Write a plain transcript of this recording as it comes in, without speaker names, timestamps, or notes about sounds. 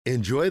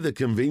Enjoy the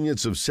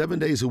convenience of 7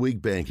 days a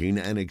week banking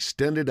and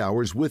extended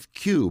hours with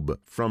Cube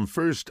from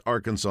First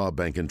Arkansas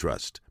Bank and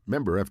Trust.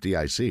 Member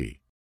FDIC.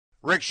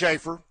 Rick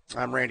Schaefer.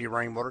 I'm Randy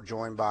Rainwater,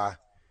 joined by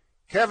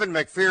Kevin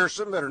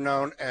McPherson, better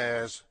known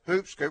as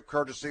Hoopscoop,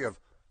 courtesy of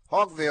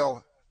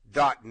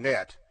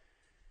Hogville.net.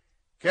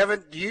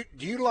 Kevin, do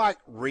you like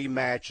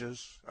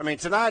rematches? I mean,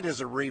 tonight is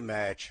a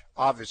rematch,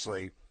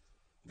 obviously,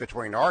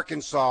 between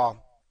Arkansas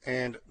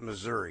and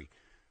Missouri.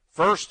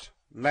 First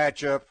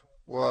matchup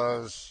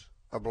was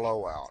a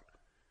blowout.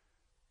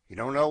 You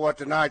don't know what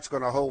tonight's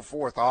going to hold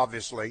forth,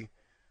 obviously.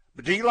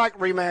 But do you like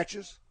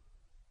rematches?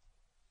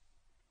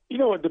 You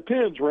know, it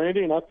depends,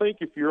 Randy. And I think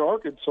if you're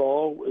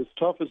Arkansas, as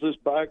tough as this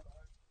back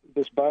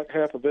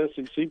half of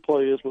SEC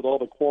play is with all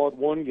the quad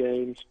one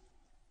games,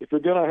 if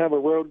you're going to have a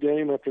road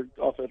game after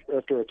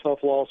a tough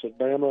loss at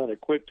Bama and a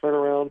quick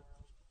turnaround,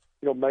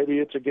 you know, maybe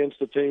it's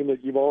against a team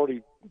that you've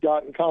already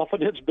gotten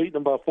confidence, beating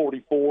them by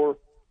 44.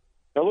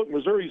 Now, look,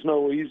 Missouri's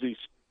no easy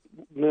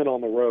men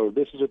on the road.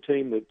 This is a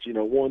team that's, you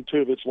know, won 2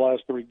 of its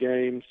last 3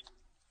 games.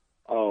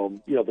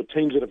 You know, the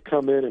teams that have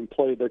come in and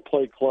they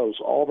play close.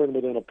 Auburn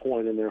within a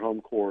point in their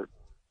home court.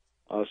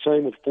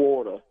 Same with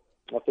Florida.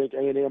 I think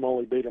A&M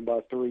only beat them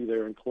by 3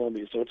 there in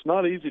Columbia. So it's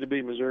not easy to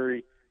beat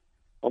Missouri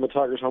on the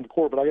Tigers' home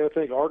court. But I got to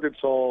think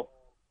Arkansas,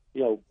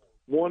 you know,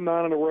 won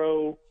 9 in a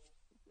row.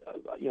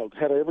 You know,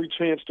 had every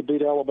chance to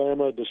beat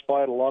Alabama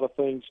despite a lot of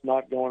things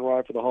not going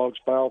right for the Hogs.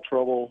 Foul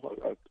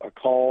trouble, a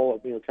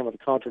call, you know, kind of a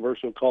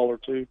controversial call or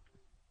two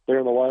there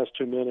in the last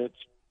 2 minutes.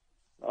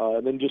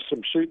 And then just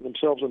some shooting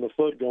themselves in the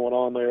foot going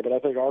on there. But I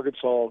think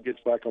Arkansas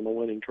gets back on the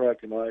winning track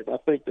tonight. I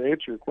think to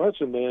answer your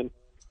question then,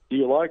 do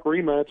you like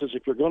rematches?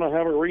 If you're going to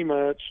have a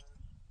rematch,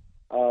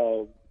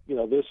 you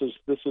know, this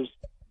is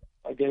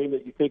a game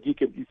that you think you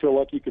feel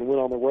like you can win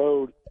on the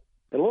road.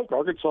 And look,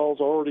 Arkansas's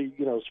already,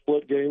 you know,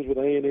 split games with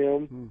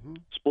A&M,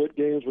 split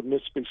games with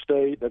Mississippi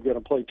State. They've got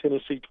to play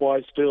Tennessee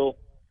twice still,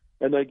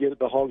 and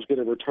the Hogs get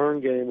a return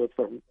game with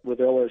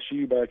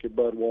LSU back at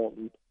Bud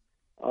Walton.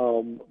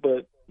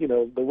 But you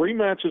know, the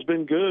rematch has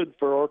been good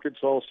for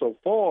Arkansas so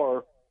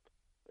far.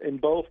 In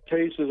both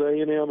cases,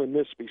 A&M and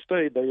Mississippi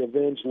State, they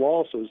avenged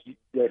losses.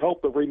 They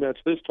hope the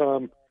rematch this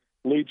time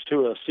leads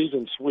to a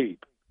season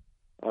sweep,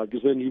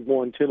 because then you've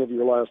won 10 of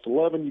your last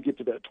 11. You get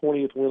to that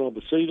 20th win of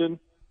the season.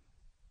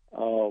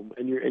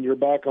 And you're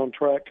back on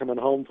track coming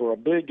home for a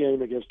big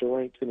game against a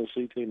ranked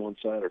Tennessee team on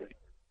Saturday.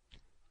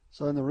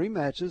 So in the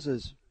rematches,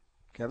 as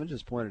Kevin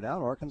just pointed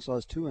out, Arkansas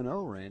is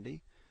 2-0,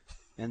 Randy,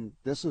 and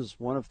this is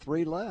one of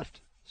 3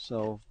 left.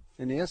 So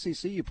in the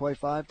SEC, you play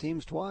 5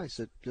 teams twice.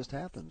 It just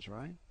happens,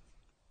 right?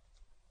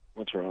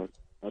 That's right.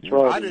 That's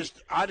right.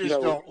 I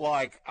just don't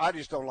like a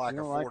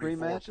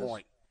 44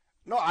 point.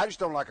 No, I just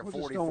don't like a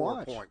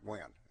 44-point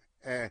win.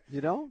 You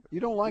don't? You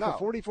don't like a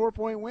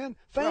 44-point win?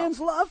 Fans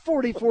No. love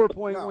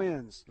 44-point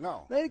wins.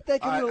 No. They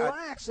can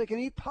relax. They can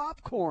eat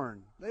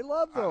popcorn. They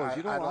love those.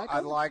 You don't like them?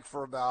 I'd like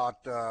for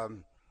about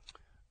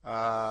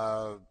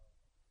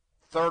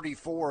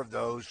 34 of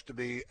those to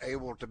be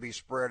able to be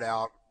spread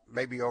out,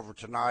 maybe over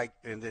tonight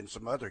and then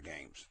some other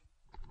games.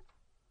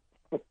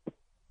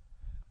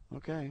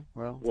 Okay.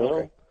 Well,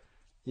 okay.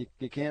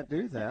 You can't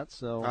do that.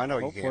 So I know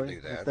you can't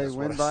do that. If they That's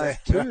win what by I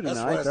 2 said. tonight, That's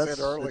what I said it's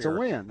a earlier.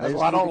 win. That's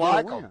why I don't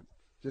like them.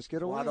 Just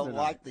get a win. I don't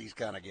tonight. like these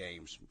kind of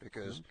games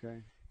because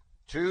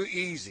too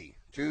easy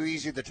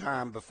the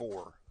time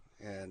before,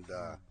 and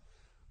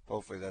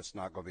hopefully that's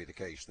not going to be the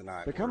case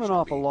tonight. But coming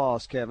off a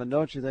loss, Kevin,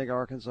 don't you think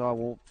Arkansas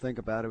won't think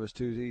about it was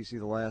too easy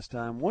the last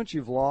time? Once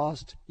you've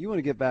lost, you want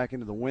to get back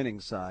into the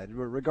winning side,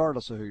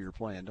 regardless of who you're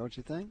playing, don't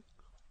you think?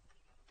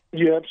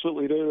 You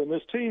absolutely do. And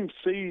this team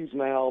sees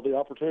now the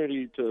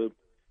opportunity to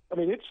 – I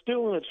mean, it's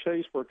still in a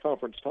chase for a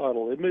conference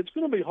title. It's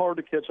going to be hard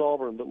to catch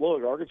Auburn, but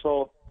look,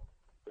 Arkansas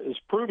is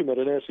proving that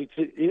an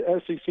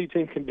SEC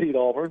team can beat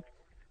Auburn,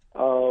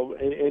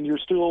 and you're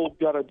still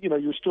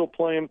you're still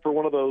playing for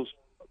one of those,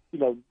 you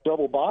know,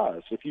 double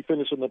buys. If you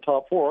finish in the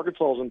top 4,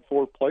 Arkansas is in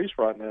 4th place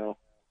right now.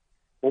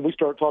 When we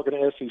start talking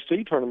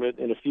SEC tournament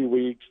in a few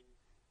weeks,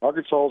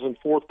 Arkansas is in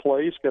 4th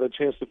place, got a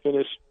chance to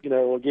finish, you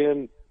know,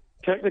 again,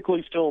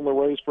 technically still in the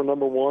race for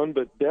number 1,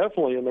 but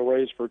definitely in the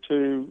race for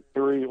 2,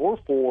 3, or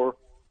 4.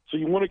 So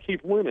you want to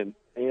keep winning.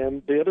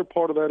 And the other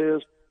part of that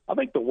is, I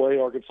think the way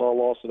Arkansas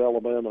lost at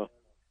Alabama,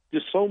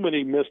 just so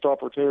many missed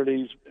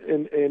opportunities.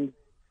 And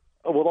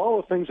with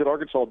all the things that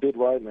Arkansas did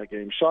right in that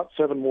game, shot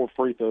 7 more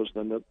free throws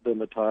than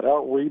the Tide,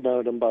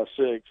 out-rebounded them by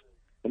 6.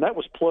 And that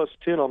was plus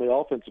 10 on the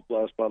offensive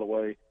glass, by the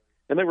way.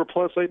 And they were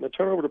plus 8 in the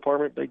turnover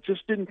department. They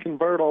just didn't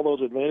convert all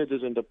those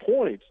advantages into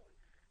points.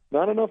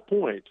 Not enough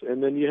points.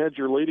 And then you had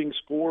your leading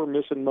scorer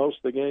missing most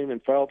of the game in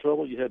foul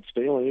trouble. You had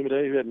Stanley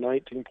Imade, who had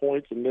 19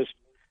 points and missed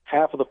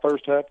half of the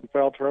first half in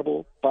foul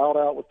trouble, fouled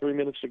out with 3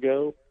 minutes to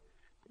go.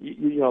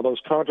 You know,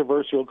 those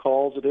controversial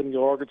calls that didn't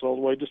go Arkansas's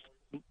way, just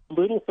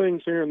little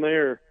things here and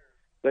there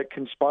that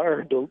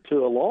conspired to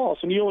a loss.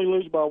 And you only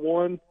lose by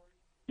 1.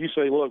 You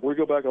say, look, we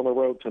go back on the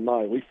road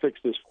tonight. We fix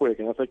this quick.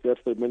 And I think that's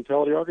the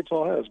mentality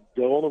Arkansas has.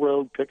 Go on the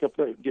road,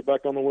 get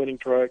back on the winning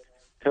track,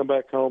 come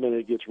back home, and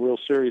it gets real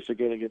serious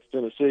again against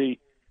Tennessee,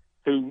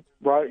 who,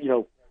 right, you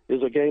know,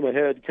 is a game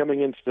ahead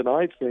coming into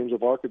tonight's games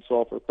of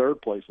Arkansas for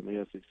third place in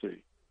the SEC.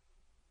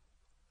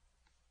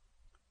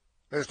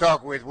 Let's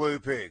talk with Woo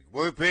Pig.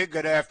 Woo Pig,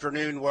 good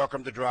afternoon.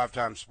 Welcome to Drive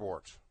Time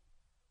Sports.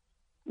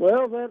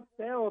 Well, that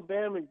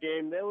Alabama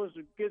game, that was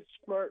a good,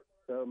 smart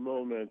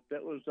moment.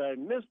 That was, I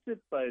missed it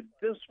by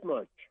this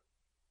much.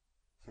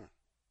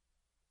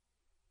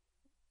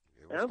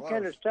 I'm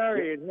kind of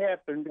sorry it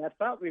happened. I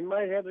thought we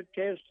might have a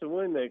chance to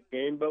win that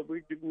game, but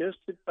we missed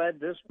it by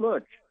this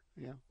much.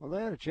 Yeah, well,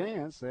 they had a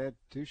chance. They had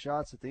 2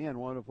 shots at the end,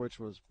 one of which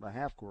was a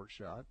half-court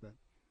shot. But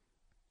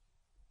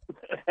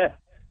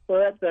well,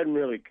 that doesn't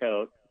really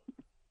count.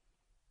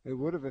 It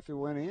would have if it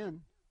went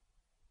in.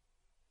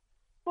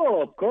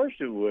 Oh, of course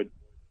it would.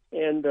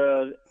 And,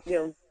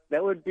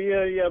 that would be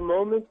a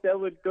moment that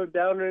would go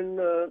down in,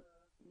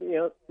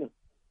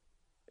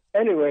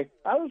 Anyway,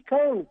 I was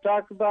calling to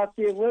talk about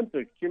the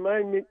Olympics. Do you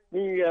mind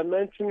me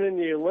mentioning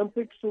the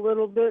Olympics a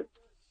little bit?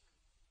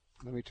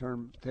 Let me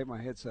take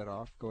my headset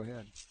off. Go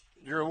ahead.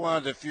 You're one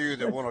of the few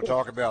that want to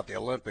talk about the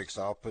Olympics.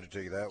 I'll put it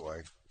to you that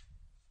way.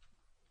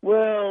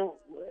 Well,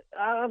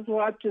 I was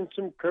watching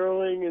some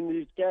curling and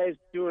these guys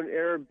doing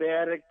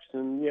aerobatics,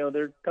 and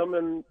they're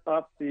coming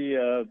off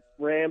the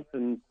ramp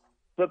and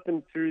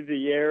flipping through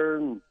the air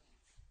and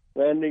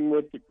landing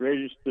with the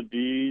greatest of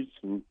ease.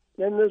 And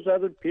then there's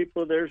other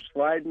people there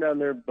sliding on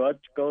their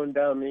butts, going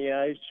down the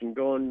ice and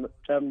going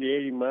 70,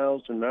 80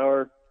 miles an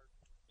hour.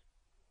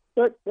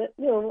 But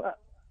all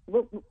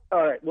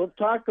right, we'll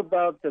talk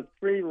about the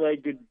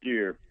three-legged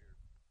deer.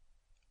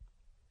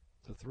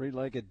 The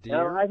three-legged deer?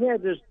 Now, I've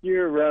had this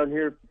deer around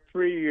here for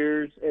 3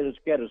 years, and it's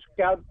got a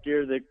scout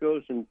deer that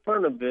goes in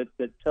front of it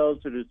that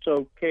tells it it's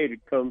okay to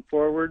come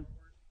forward.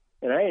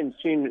 And I hadn't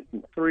seen it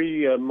in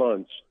 3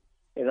 months.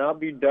 And I'll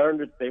be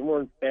darned if they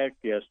weren't back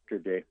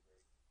yesterday.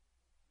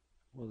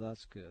 Well,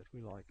 that's good. We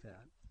like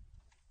that.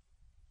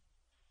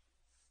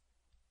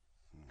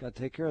 Got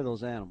to take care of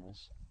those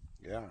animals.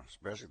 Yeah,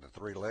 especially the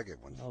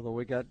three-legged ones. Although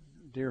we got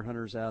deer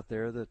hunters out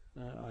there that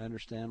I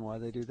understand why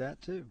they do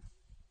that too.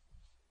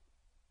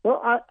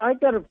 Well, I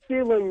got a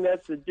feeling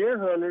that the deer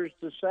hunters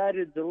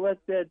decided to let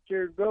that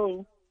deer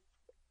go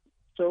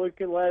so it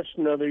can last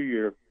another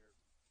year.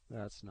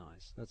 That's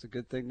nice. That's a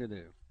good thing to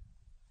do.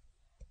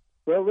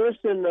 Well,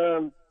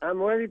 listen,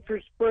 I'm ready for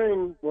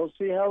spring. We'll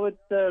see how it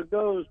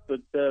goes,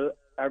 but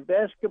our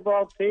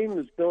basketball team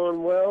is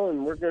going well,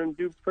 and we're going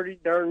to do pretty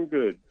darn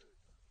good.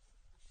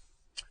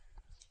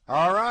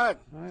 All right.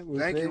 Woo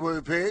Thank Pig. you,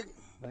 Woo Pig.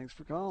 Thanks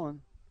for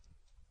calling.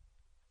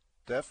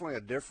 Definitely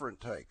a different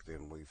take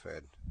than we've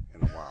had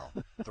in a while.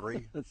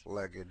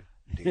 Three-legged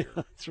deer.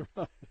 That's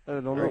right. I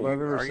don't know if I've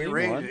ever Are seen you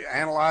ready one. to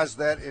analyze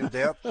that in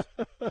depth?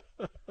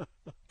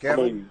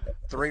 Kevin,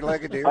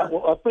 three-legged deer?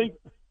 I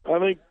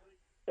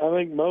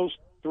think most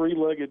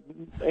three-legged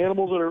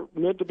animals that are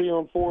meant to be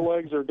on 4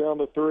 legs or down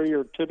to 3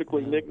 are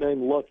typically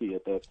nicknamed lucky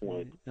at that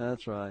point.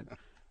 That's right.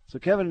 So,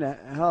 Kevin,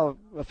 how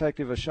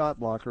effective a shot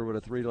blocker would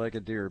a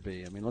three-legged deer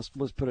be? I mean, let's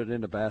put it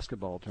into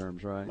basketball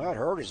terms, right? Not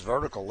hurt his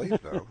vertical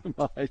leap, though.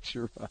 Right,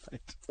 you're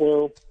right.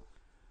 Well,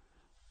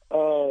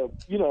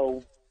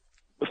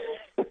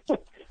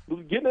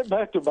 getting it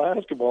back to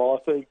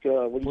basketball, I think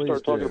when you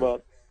start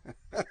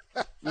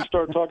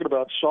talking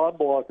about shot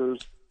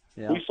blockers,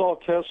 yeah. we saw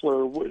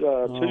Kessler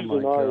Tuesday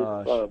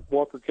night,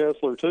 Walker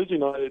Kessler Tuesday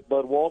night at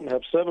Bud Walton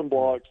have 7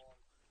 blocks.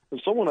 And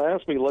someone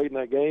asked me late in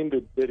that game,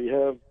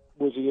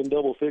 was he in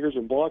double figures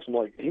in blocks? I'm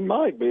like, he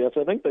might be. I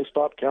think they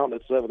stopped counting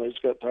at 7. They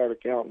just got tired of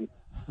counting.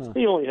 Huh.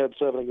 He only had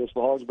 7 against the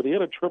Hogs, but he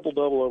had a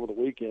triple-double over the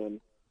weekend.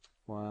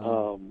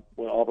 Wow.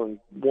 When Auburn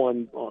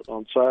won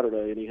on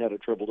Saturday, and he had a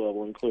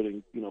triple-double,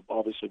 including,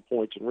 obviously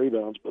points and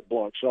rebounds, but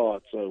block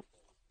shots. So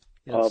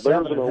there's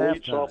an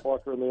elite shot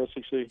blocker in the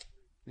SEC.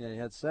 Yeah, he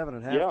had 7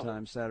 at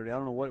halftime Saturday. I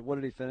don't know, what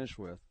did he finish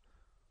with?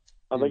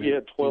 I think he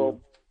had 12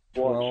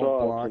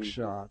 block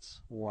shots.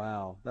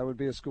 Wow. That would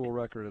be a school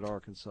record at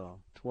Arkansas.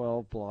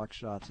 12 block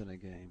shots in a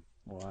game.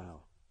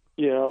 Wow.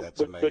 Yeah,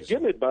 That's amazing. But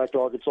getting it back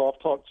to Arkansas, I've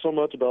talked so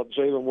much about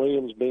Jalen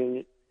Williams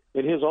being,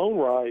 in his own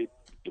right,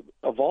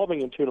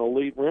 evolving into an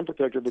elite rim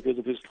protector because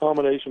of his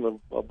combination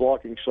of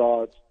blocking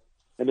shots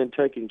and then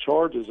taking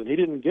charges. And he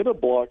didn't get a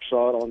block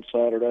shot on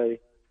Saturday,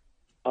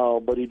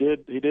 but he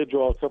did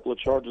draw a couple of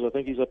charges. I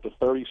think he's up to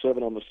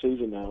 37 on the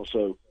season now.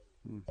 So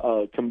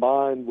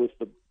combined with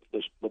the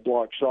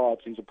block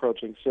shots, he's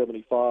approaching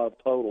 75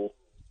 total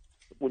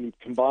when you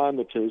combine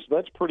the two. So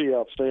that's pretty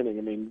outstanding.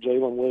 I mean,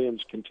 Jalen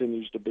Williams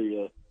continues to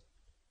be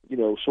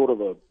sort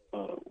of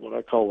what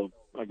I call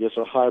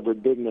a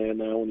hybrid big man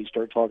now when you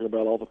start talking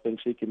about all the things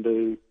he can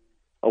do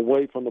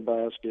away from the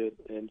basket,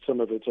 and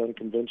some of it's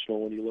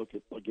unconventional when you look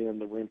at, again,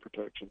 the rim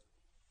protection.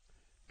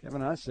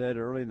 Kevin, I said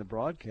early in the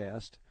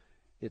broadcast,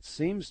 it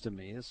seems to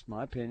me, it's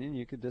my opinion,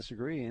 you could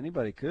disagree,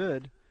 anybody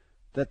could,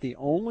 that the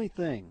only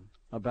thing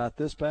about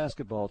this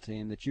basketball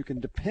team that you can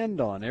depend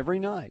on every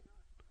night,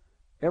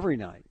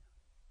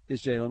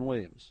 is Jalen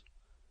Williams.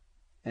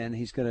 And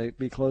he's going to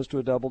be close to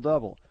a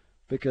double-double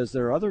because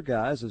there are other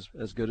guys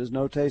as good as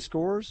Note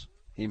scores.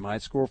 He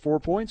might score 4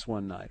 points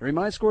one night, or he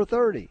might score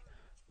 30.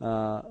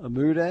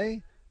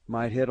 Amude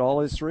might hit all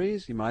his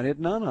threes. He might hit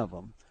none of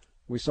them.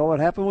 We saw what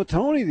happened with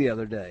Tony the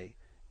other day.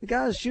 The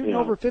guy's shooting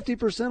over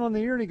 50% on the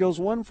year, and he goes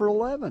 1 for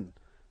 11.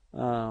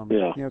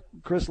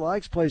 Chris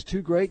Likes plays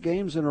 2 great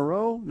games in a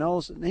row.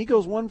 No, he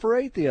goes 1 for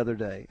 8 the other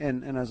day.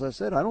 And as I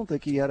said, I don't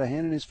think he had a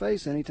hand in his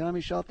face anytime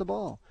he shot the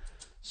ball.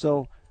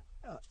 So,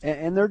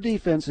 and their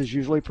defense is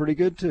usually pretty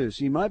good too.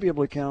 So you might be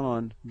able to count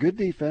on good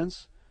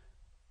defense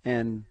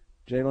and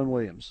Jalen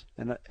Williams.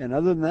 And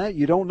other than that,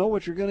 you don't know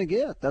what you're going to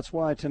get. That's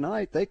why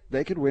tonight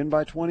they could win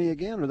by 20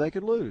 again, or they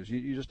could lose.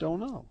 You just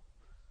don't know.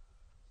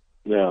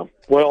 Yeah.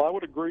 Well, I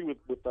would agree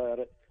with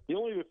that. The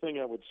only other thing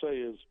I would say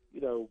is,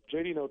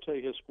 J.D. Note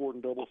has scored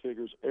in double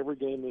figures every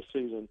game this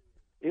season.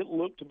 It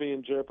looked to be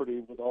in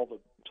jeopardy with all the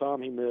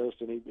time he missed,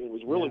 and it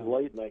was really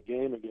late in that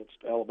game against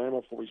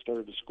Alabama before he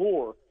started to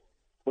score,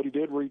 but he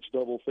did reach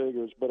double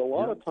figures. But a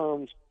lot of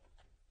times,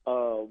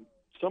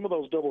 some of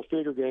those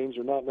double-figure games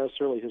are not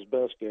necessarily his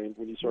best games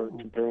when you start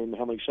comparing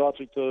how many shots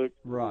he took,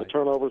 the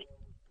turnovers.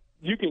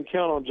 You can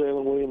count on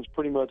Jalen Williams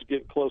pretty much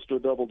getting close to a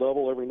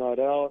double-double every night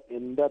out,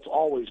 and that's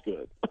always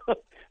good.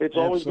 It's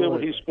always good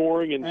when he's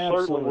scoring, and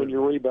certainly when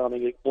you're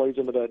rebounding, it plays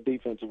into that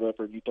defensive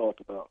effort you talked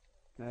about.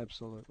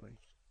 Absolutely.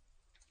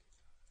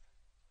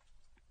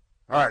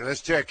 All right,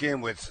 let's check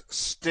in with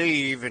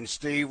Steve. And,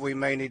 Steve, we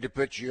may need to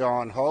put you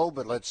on hold,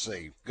 but let's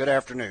see. Good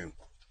afternoon.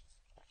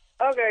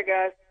 Okay,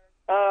 guys.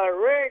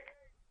 Rick.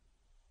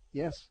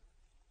 Yes.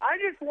 I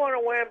just want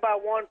to win by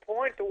 1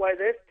 point the way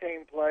this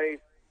team plays.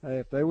 Hey,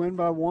 if they win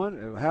by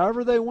 1,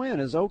 however they win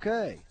is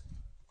okay.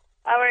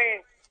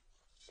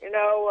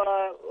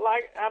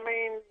 I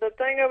mean, the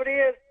thing of it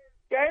is,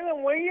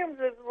 Jalen Williams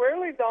is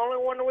really the only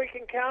one we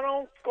can count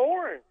on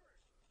scoring.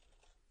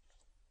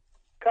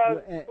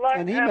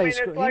 And he may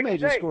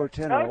just score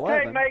 10 or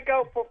 11. He may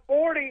go for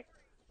 40.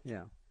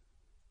 Yeah.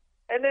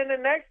 And then the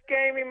next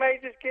game he may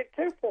just get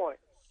 2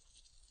 points.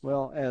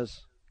 Well,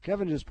 as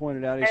Kevin just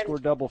pointed out, he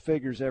scored double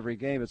figures every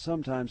game, but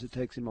sometimes it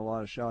takes him a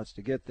lot of shots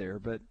to get there.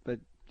 But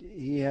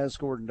he has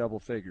scored in double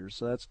figures,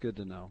 so that's good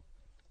to know.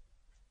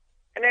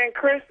 And then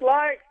Chris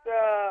Likes,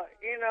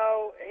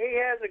 he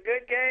has a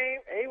good game.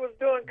 He was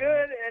doing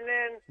good, and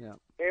then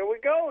here we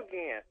go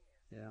again.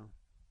 Yeah.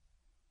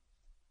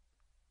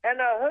 And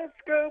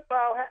Hoopscoop,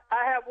 I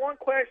have one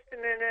question,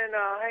 and then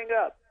I'll hang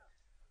up.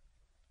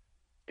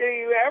 Do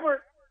you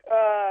ever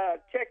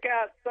check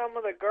out some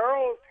of the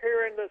girls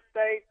here in the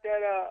state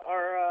that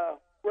are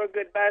real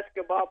good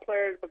basketball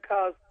players?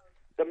 Because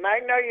the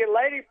Magnolia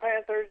Lady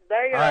Panthers,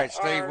 they All right,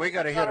 Steve, we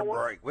got to hit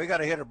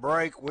a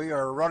break. We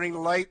are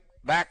running late.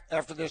 Back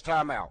after this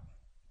timeout.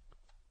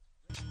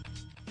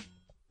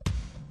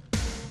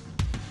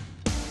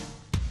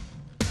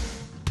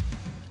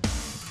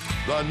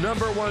 The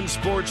 #1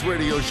 sports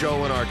radio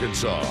show in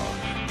Arkansas.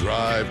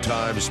 Drive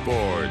Time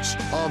Sports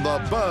on the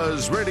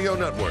Buzz Radio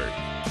Network.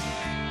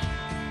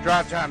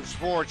 Drive Time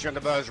Sports on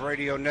the Buzz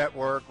Radio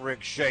Network.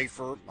 Rick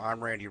Schaefer.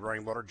 I'm Randy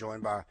Rainwater,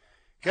 joined by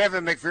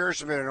Kevin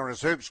McPherson, better known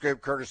as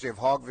Hoopscoop, courtesy of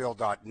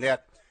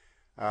Hogville.net.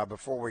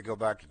 Before we go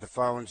back to the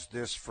phones,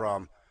 this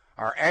from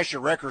our Asher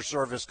Record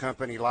Service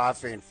Company live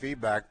fan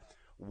feedback.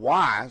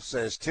 Why,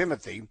 says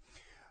Timothy,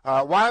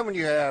 why when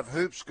you have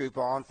Hoopscoop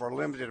on for a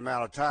limited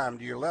amount of time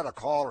do you let a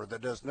caller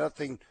that does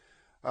nothing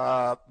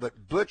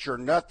but butcher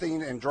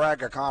nothing and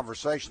drag a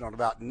conversation on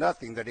about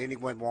nothing that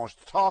anyone wants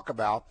to talk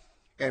about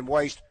and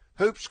waste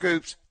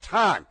Hoopscoop's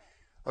time?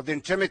 Well,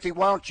 then, Timothy,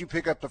 why don't you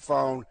pick up the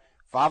phone,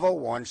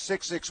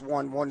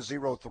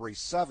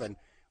 501-661-1037.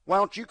 Why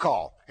don't you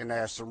call and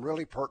ask some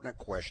really pertinent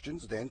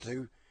questions then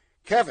to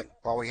Kevin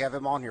while we have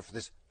him on here for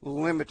this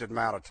limited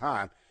amount of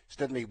time,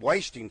 instead of me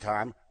wasting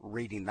time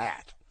reading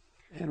that.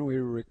 And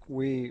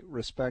we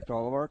respect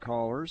all of our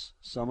callers,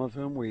 some of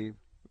whom we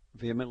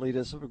vehemently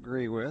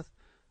disagree with,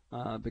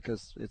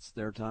 because it's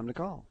their time to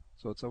call,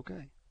 so it's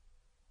okay.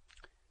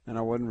 And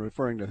I wasn't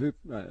referring to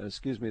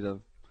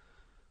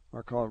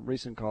our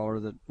recent caller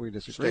that we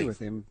disagree Steve. with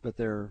him, but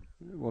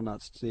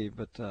not Steve,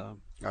 but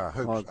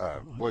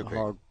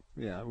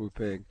Woo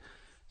Pig.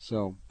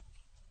 So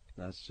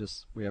that's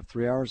just, we have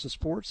 3 hours of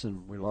sports,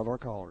 and we love our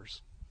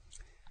callers.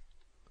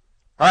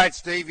 All right,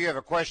 Steve, you have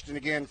a question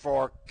again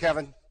for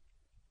Kevin?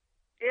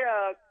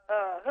 Yeah,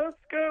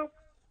 Hoopscoop,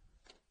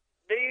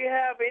 do you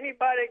have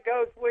anybody that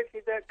goes with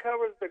you that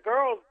covers the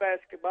girls'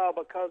 basketball?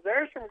 Because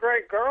there's some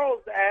great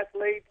girls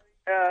athletes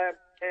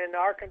in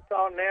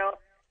Arkansas now,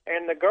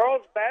 and the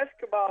girls'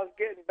 basketball is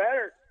getting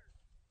better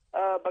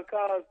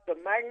because the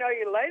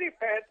Magnolia Lady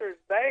Panthers,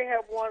 they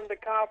have won the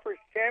conference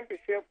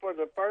championship for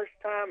the first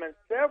time in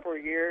several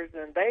years,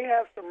 and they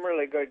have some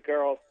really good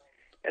girls.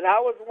 And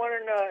I was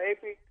wondering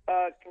if you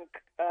can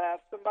have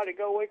somebody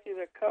go with you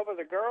to cover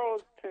the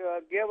girls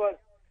to give us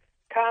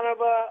kind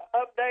of a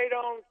update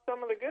on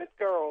some of the good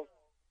girls.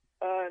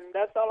 And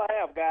that's all I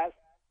have, guys.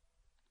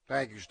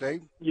 Thank you,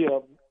 Steve. Yeah,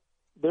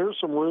 there's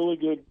some really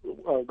good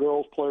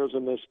girls players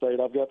in this state.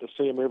 I've got to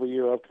see them every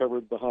year. I've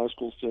covered the high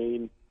school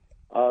scene.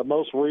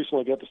 Most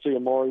recently, I got to see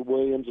Amari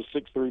Williams, a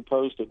 6'3"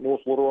 post at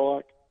North Little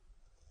Rock.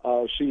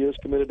 She is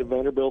committed to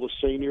Vanderbilt, a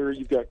senior.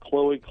 You've got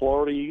Chloe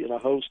Clardy and a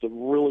host of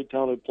really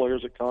talented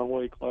players at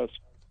Conway, class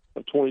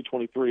of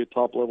 2023, a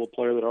top-level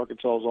player that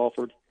Arkansas has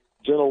offered.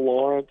 Jenna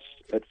Lawrence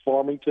at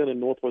Farmington in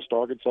Northwest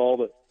Arkansas,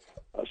 that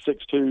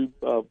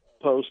 6'2"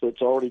 post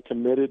that's already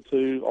committed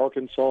to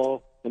Arkansas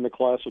in the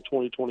class of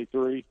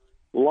 2023.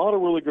 A lot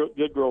of really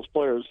good girls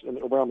players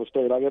around the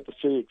state. I got to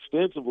see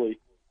extensively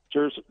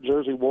Jersey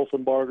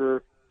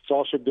Wolfenbarger,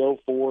 Sasha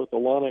Goforth,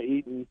 Alana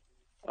Eaton,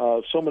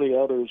 so many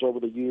others over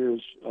the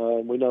years.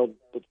 We know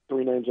the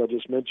three names I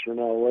just mentioned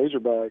are now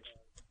Razorbacks.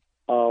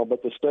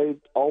 But the state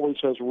always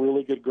has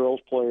really good girls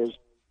players.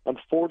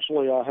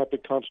 Unfortunately, I have to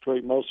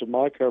concentrate most of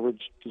my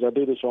coverage, because I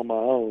do this on my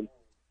own,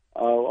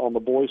 on the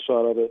boys'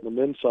 side of it and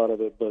the men's side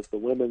of it. But the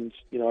women's,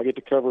 I get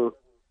to cover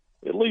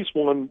at least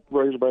one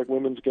Razorback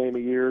women's game a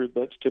year.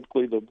 That's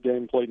typically the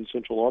game played in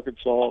Central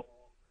Arkansas,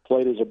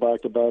 played as a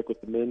back-to-back with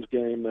the men's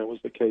game. That was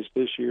the case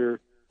this year.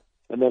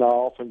 And then I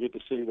often get to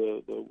see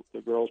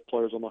the girls'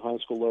 players on the high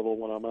school level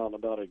when I'm out and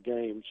about at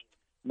games.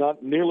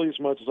 Not nearly as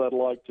much as I'd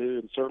like to,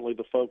 and certainly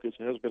the focus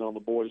has been on the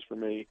boys for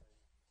me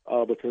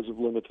because of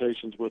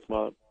limitations with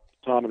my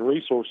time and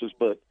resources.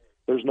 But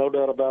there's no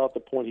doubt about the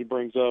point he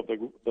brings up.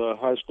 The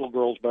high school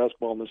girls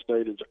basketball in the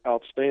state is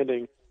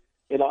outstanding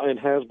and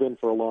has been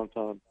for a long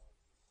time.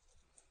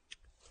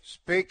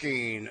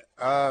 Speaking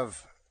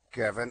of,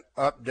 Kevin,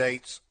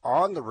 updates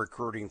on the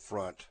recruiting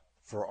front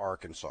for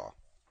Arkansas.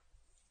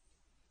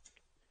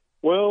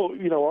 Well,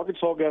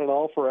 Arkansas got an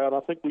offer out. I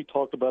think we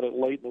talked about it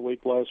late in the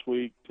week last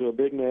week to a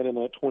big man in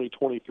that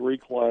 2023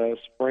 class,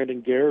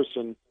 Brandon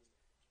Garrison,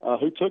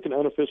 who took an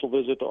unofficial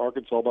visit to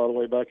Arkansas, by the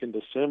way, back in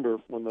December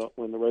when the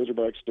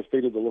Razorbacks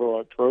defeated the Little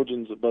Rock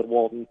Trojans at Bud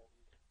Walton.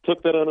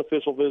 Took that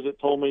unofficial visit,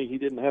 told me he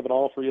didn't have an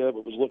offer yet,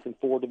 but was looking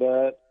forward to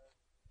that.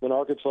 Then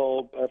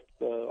Arkansas,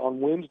 on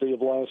Wednesday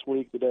of last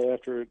week, the day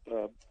after it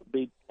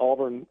beat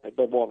Auburn at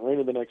Bud Walton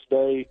Arena the next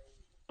day,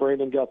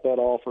 Brandon got that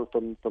offer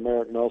from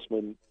Eric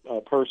Nussman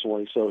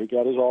personally. So he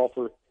got his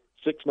offer,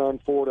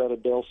 6'9" forward out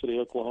of Del City,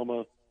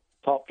 Oklahoma,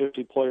 top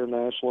 50 player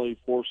nationally,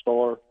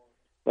 4-star.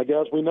 Now,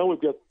 guys, we know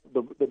we've got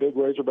the big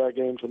Razorback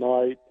game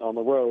tonight on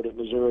the road at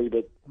Missouri,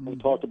 but we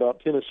talked about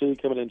Tennessee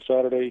coming in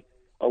Saturday.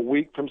 A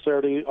week from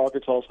Saturday,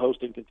 Arkansas is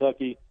hosting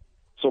Kentucky.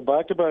 So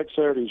back-to-back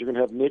Saturdays, you're going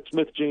to have Nick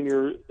Smith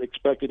Jr.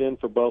 expected in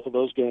for both of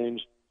those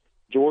games.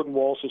 Jordan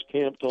Walsh's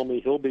camp told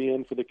me he'll be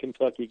in for the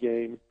Kentucky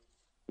game.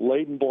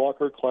 Layden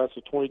Blocker, class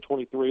of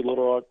 2023,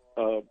 Little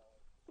Rock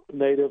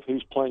native,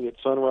 who's playing at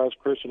Sunrise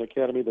Christian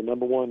Academy, the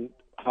number one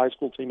high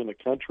school team in the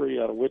country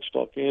out of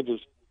Wichita,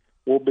 Kansas,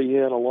 will be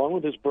in, along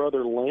with his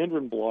brother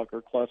Landon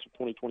Blocker, class of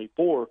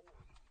 2024,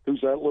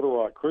 who's at Little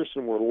Rock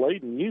Christian, where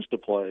Layden used to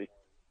play.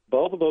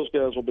 Both of those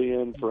guys will be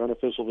in for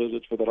unofficial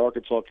visits for that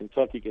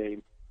Arkansas-Kentucky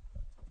game.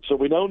 So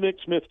we know Nick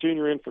Smith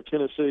Jr. in for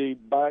Tennessee,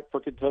 back for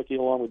Kentucky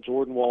along with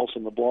Jordan Walsh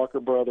and the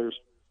Blocker brothers.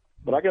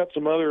 But I got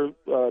some other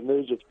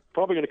news that's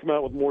probably going to come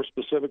out with more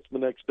specifics the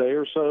next day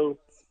or so.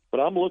 But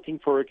I'm looking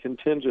for a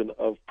contingent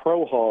of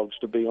Pro Hogs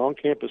to be on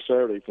campus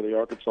Saturday for the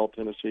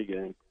Arkansas-Tennessee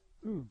game.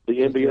 The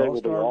NBA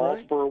will be off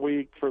for a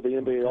week for the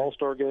NBA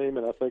All-Star game,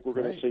 and I think we're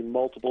going to see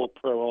multiple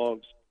Pro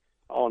Hogs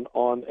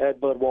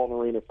at Bud Walton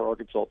Arena for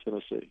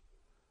Arkansas-Tennessee.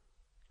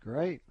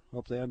 Great.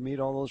 Hope they meet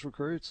all those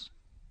recruits.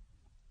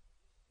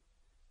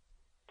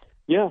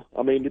 Yeah,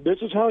 I mean, this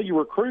is how you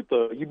recruit,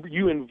 though.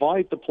 You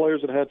invite the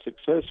players that had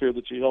success here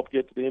that you helped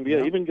get to the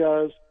NBA, even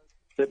guys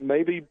that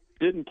maybe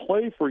didn't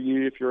play for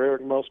you. If you're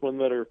Eric Musselman,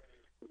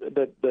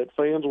 that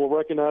fans will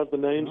recognize the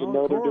names and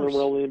know they're doing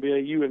well in the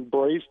NBA. You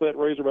embrace that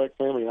Razorback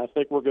family. And I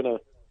think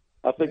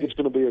it's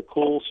going to be a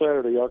cool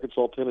Saturday,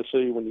 Arkansas,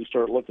 Tennessee, when you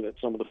start looking at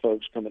some of the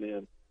folks coming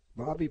in.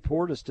 Bobby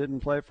Portis didn't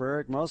play for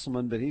Eric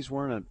Musselman, but he's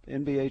wearing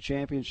an NBA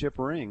championship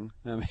ring.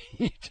 I mean,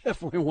 you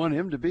definitely want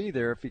him to be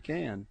there if he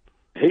can.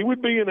 He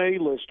would be an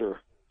A-lister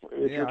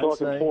if you're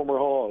talking former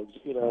Hogs,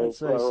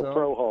 or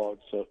Pro Hogs.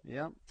 So.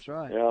 Yeah, that's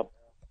right. Yeah.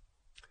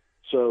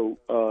 So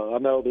I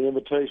know the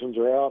invitations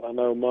are out. I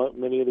know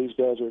many of these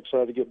guys are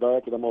excited to get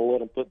back, and I'm going to let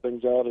them put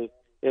things out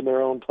in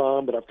their own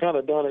time. But I've kind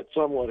of done it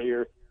somewhat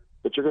here.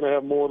 But you're going to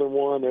have more than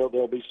one.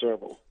 There'll be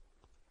several.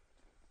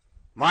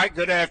 Mike,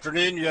 good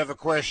afternoon. You have a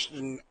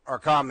question or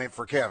comment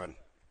for Kevin?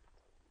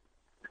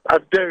 I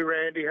do,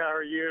 Randy. How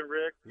are you,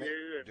 Rick?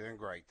 You doing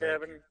great.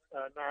 Kevin,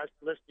 nice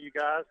to listen to you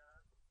guys.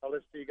 I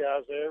listen to you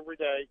guys every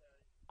day.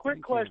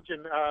 Quick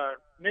question.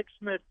 Nick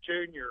Smith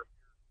Jr.,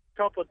 a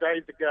couple of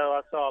days ago,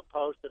 I saw a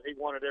post that he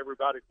wanted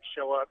everybody to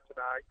show up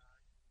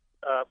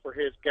tonight for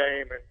his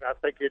game, and I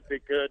think it'd be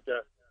good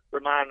to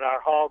remind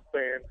our Hog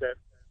fans that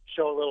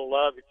show a little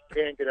love if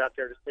you can get out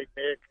there to see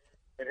Nick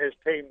and his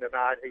team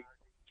tonight. He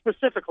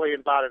specifically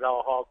invited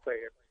all Hog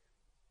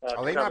fans.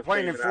 Are they not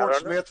playing in Fort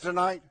Smith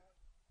tonight?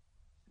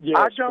 Yeah,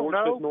 I don't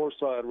know.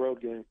 Northside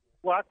road game.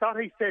 Well, I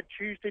thought he said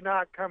Tuesday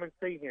night come and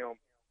see him.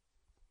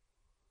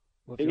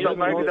 Well, maybe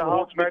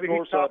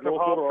he's talking to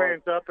Hog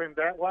fans up in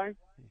that way?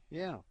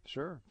 Yeah,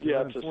 sure.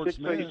 Yeah, it's a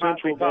 6:30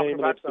 Central game,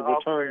 and it's the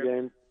return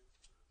game.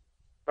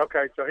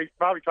 Okay, so he's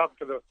probably talking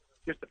to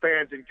just the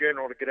fans in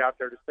general to get out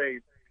there to see.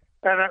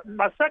 And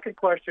my second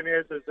question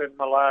is, and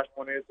my last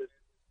one is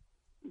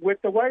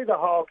with the way the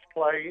Hogs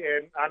play,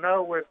 and I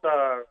know with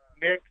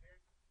Nick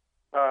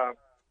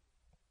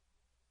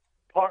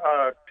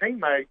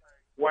teammate,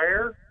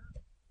 Ware,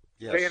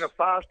 Yes. being a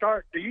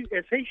 5-star,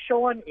 is he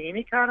showing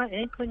any kind of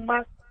inkling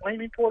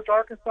leaning towards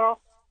Arkansas?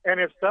 And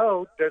if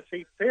so, does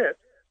he fit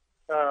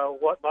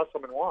what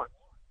Musselman wants?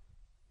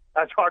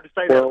 That's hard to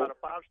say that about a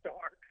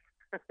 5-star.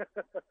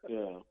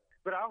 Yeah.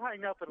 But I'll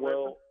hang up and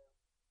Well, listen.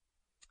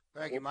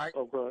 Thank you, Mike.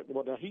 Okay.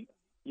 Well, now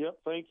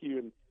thank you.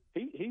 And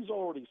he's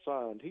already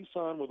signed. He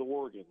signed with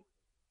Oregon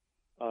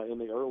in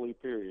the early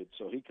period.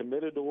 So he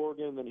committed to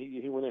Oregon, then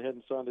he went ahead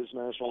and signed his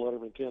national letter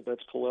of intent.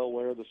 That's Khalil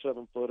Ware, the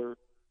 7-footer.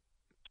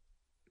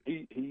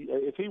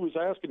 If he was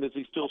asking, is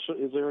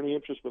there any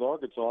interest with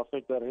Arkansas? I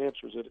think that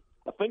answers it.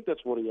 I think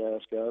that's what he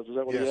asked, guys. Is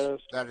that what he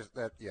asked?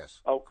 Yes.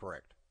 Oh,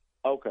 correct.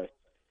 Okay.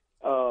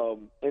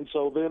 And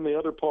so then the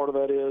other part of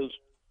that is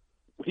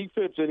he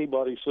fits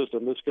anybody's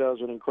system. This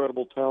guy's an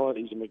incredible talent.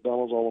 He's a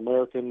McDonald's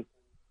All-American,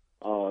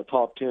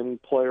 top 10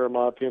 player, in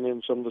my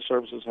opinion. Some of the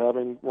services have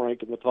him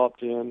ranked in the top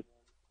 10.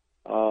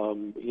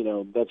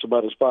 That's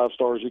about as 5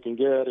 stars you can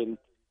get. And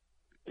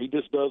he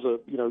just does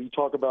you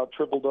talk about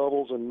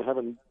triple-doubles and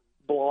having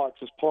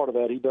blocks as part of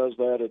that. He does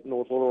that at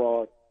North Little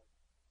Rock.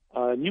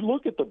 And you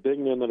look at the big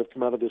men that have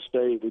come out of this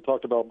state. We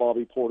talked about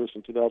Bobby Portis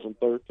in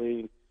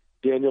 2013,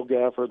 Daniel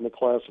Gafford in the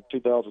class of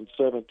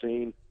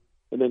 2017,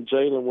 and then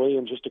Jalen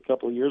Williams just a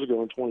couple of years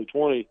ago in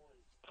 2020.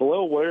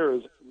 Khalil Ware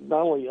is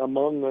not only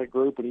among that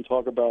group when you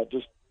talk about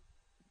just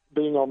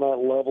being on that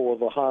level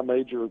of a high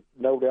major,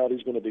 no doubt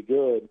he's going to be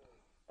good.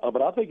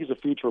 But I think he's a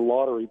future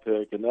lottery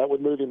pick, and that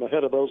would move him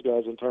ahead of those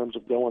guys in terms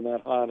of going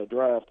that high in a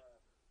draft,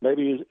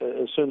 maybe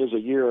as soon as a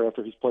year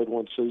after he's played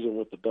one season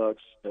with the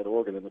Ducks at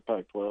Oregon in the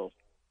Pac-12.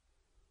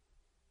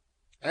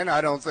 And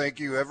I don't think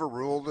you ever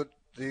ruled that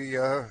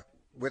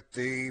with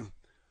the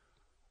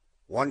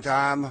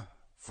one-time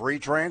free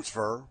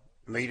transfer,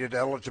 needed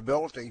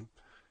eligibility,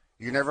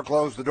 you never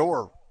closed the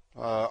door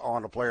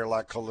on a player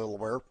like Khalil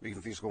Ware, even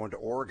if he's going to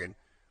Oregon.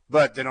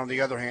 But then on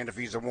the other hand, if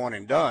he's a one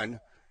and done,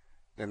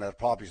 then that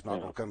probably is not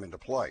going to come into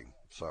play.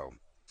 So,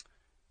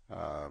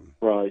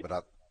 right.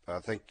 But I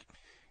think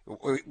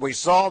we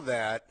saw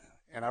that,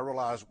 and I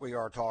realize we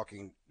are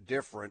talking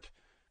different,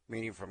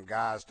 meaning from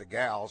guys to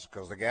gals,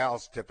 because the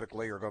gals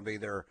typically are going to be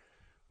there,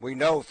 we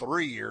know,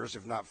 3 years,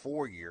 if not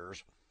 4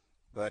 years.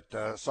 But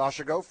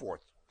Sasha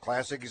Goforth,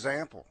 classic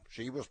example.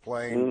 She was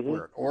playing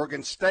at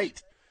Oregon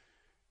State,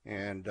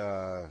 and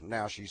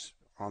now she's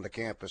on the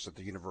campus at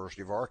the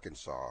University of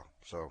Arkansas.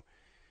 So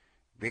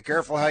be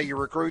careful how you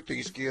recruit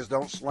these kids.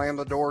 Don't slam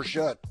the door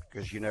shut,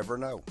 because you never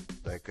know.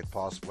 They could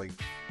possibly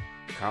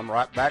come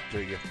right back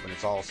to you when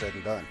it's all said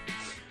and done.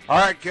 All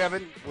right,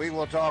 Kevin, we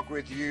will talk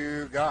with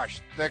you,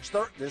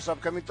 this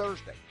upcoming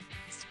Thursday.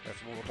 That's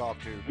when we'll talk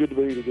to. Good to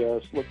be with you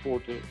guys. Look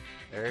forward to it.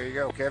 There you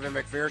go. Kevin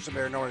McPherson,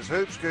 better known as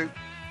Hoopscoop,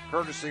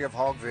 courtesy of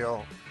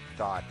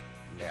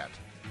Hogville.net.